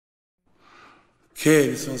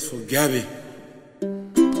Okay, this one's for Gabby.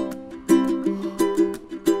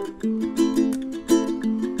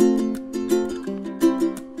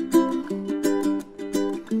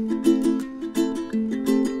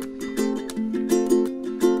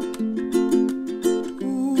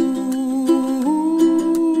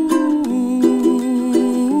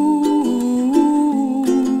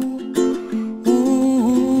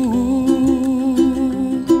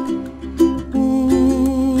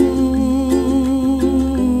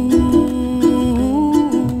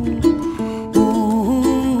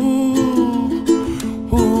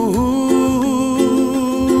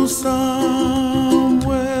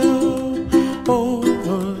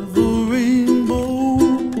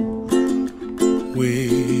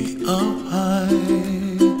 Way up high,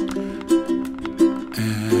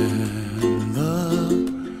 and the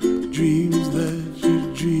dreams that you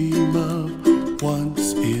dream of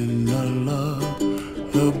once in a lullaby.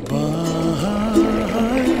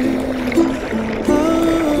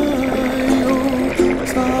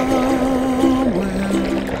 Somewhere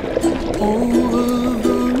over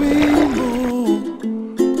the rainbow,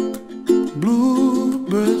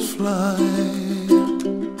 bluebirds fly.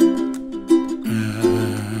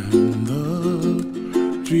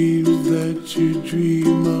 Dreams that you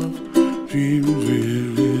dream of, dreams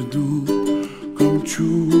really do come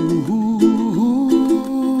true.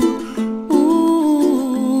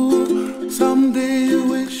 Someday you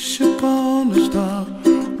wish upon a star,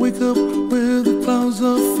 wake up where the clouds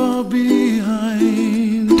are far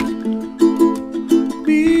behind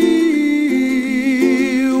me,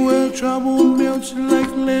 where trouble melts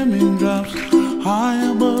like lemon drops, high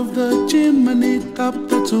above the chimney top.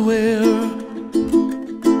 That's where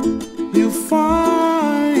you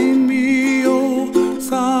find me, oh,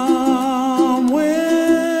 somewhere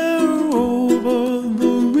over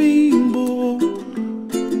the rainbow,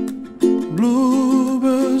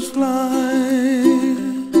 bluebirds fly,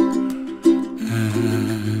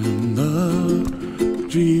 and the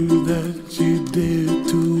dreams that you